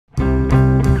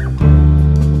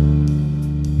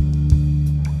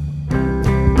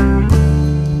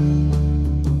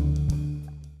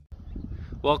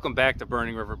Welcome back to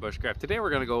Burning River Bushcraft. Today we're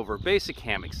going to go over a basic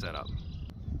hammock setup.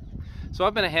 So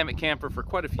I've been a hammock camper for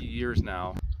quite a few years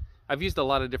now. I've used a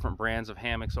lot of different brands of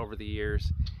hammocks over the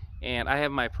years, and I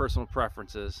have my personal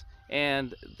preferences,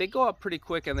 and they go up pretty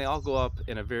quick and they all go up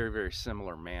in a very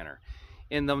similar manner.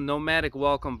 In the Nomadik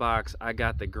Welcome Box, I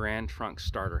got the Grand Trunk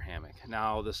Starter Hammock.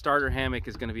 Now the starter hammock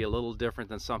is going to be a little different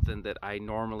than something that I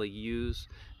normally use.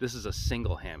 This is a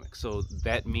single hammock, so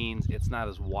that means it's not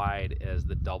as wide as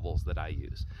the doubles that I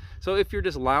use. So if you're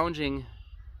just lounging,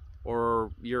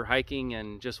 or you're hiking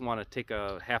and just want to take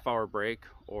a half-hour break,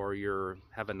 or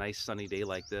have a nice sunny day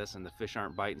like this and the fish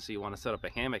aren't biting, so you want to set up a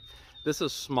hammock, this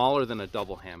is smaller than a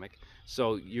double hammock,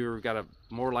 so you've got a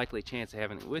more likely chance of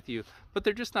having it with you, but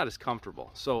they're just not as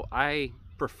comfortable. So I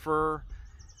prefer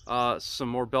some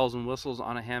more bells and whistles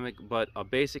on a hammock, but a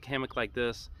basic hammock like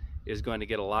this is going to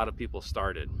get a lot of people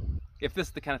started. If this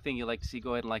is the kind of thing you like to see,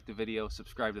 go ahead and like the video,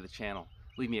 subscribe to the channel,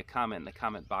 leave me a comment in the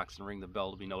comment box, and ring the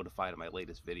bell to be notified of my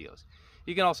latest videos.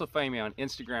 You can also find me on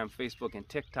Instagram, Facebook, and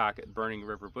TikTok at Burning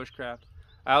River Bushcraft.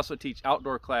 I also teach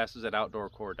outdoor classes at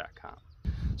Outdoorcore.com.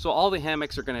 So all the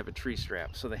hammocks are going to have a tree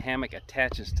strap. So the hammock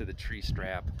attaches to the tree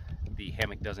strap. The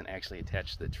hammock doesn't actually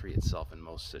attach to the tree itself in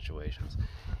most situations.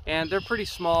 And they're pretty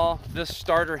small. This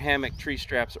starter hammock tree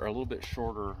straps are a little bit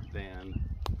shorter than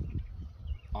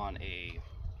on a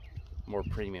more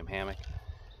premium hammock.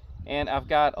 And I've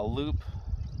got a loop,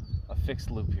 a fixed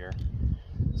loop here.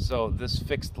 So this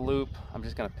fixed loop, I'm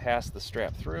just going to pass the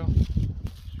strap through.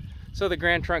 So the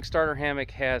Grand Trunk Starter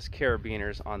Hammock has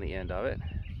carabiners on the end of it.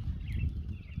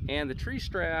 And the tree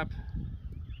strap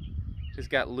has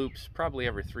got loops probably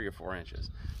every 3 or 4 inches.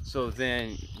 So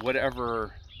then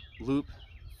whatever loop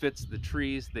fits the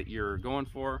trees that you're going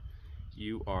for,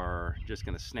 you are just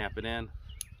going to snap it in,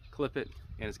 clip it,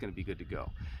 and it's going to be good to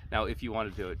go. Now if you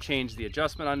wanted to change the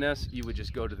adjustment on this, you would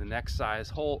just go to the next size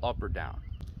hole, up or down.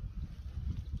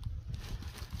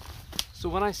 So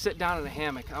when I sit down in a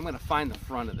hammock, I'm going to find the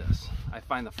front of this. I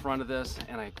find the front of this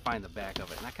and I find the back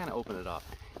of it, and I kind of open it up.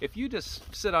 If you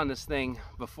just sit on this thing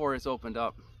before it's opened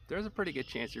up, there's a pretty good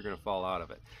chance you're going to fall out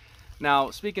of it. Now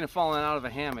speaking of falling out of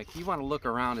a hammock, you want to look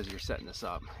around as you're setting this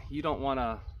up. You don't want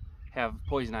to have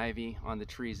poison ivy on the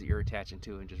trees that you're attaching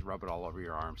to and just rub it all over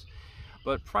your arms.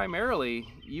 But primarily,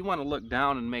 you want to look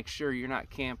down and make sure you're not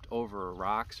camped over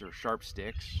rocks or sharp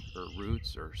sticks or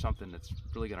roots or something that's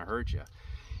really going to hurt you.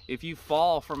 If you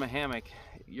fall from a hammock,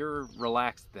 you're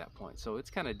relaxed at that point, so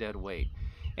it's kind of dead weight.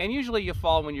 And usually you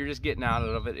fall when you're just getting out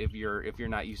of it, if you're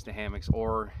not used to hammocks,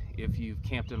 or if you've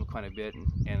camped in quite a bit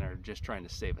and are just trying to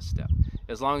save a step.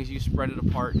 As long as you spread it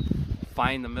apart,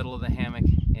 find the middle of the hammock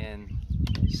and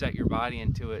set your body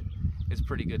into it, it's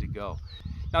pretty good to go.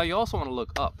 Now you also want to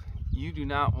look up. You do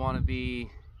not want to be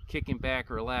kicking back,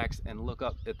 relaxed, and look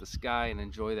up at the sky and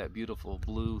enjoy that beautiful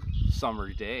blue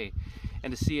summer day,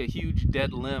 and to see a huge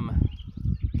dead limb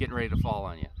getting ready to fall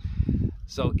on you.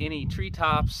 So any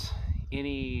treetops,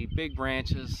 any big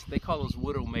branches, they call those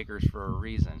widow makers for a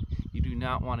reason. You do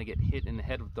not want to get hit in the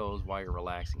head with those while you're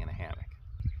relaxing in a hammock.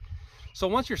 So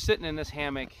once you're sitting in this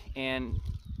hammock and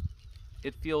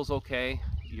it feels okay,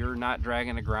 you're not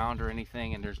dragging the ground or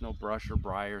anything, and there's no brush or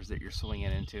briars that you're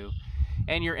swinging into,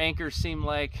 and your anchors seem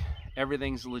like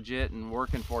everything's legit and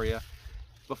working for you,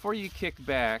 before you kick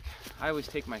back, I always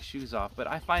take my shoes off, but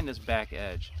I find this back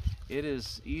edge, it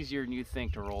is easier than you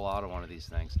think to roll out of one of these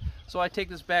things. So I take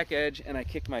this back edge and I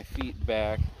kick my feet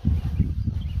back,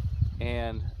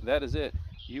 and that is it.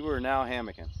 You are now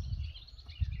hammocking.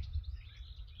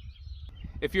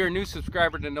 If you're a new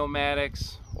subscriber to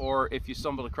Nomadics, or if you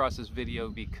stumbled across this video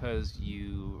because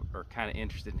you are kind of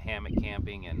interested in hammock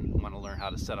camping and want to learn how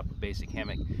to set up a basic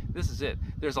hammock, this is it.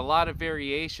 There's a lot of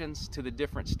variations to the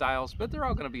different styles, but they're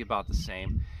all going to be about the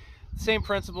same. Same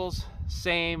principles,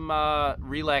 same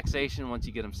relaxation once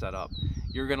you get them set up.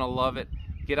 You're going to love it.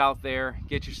 Get out there,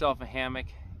 get yourself a hammock,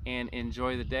 and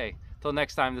enjoy the day. Till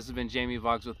next time, this has been Jamie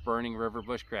Voggs with Burning River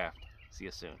Bushcraft. See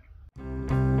you soon.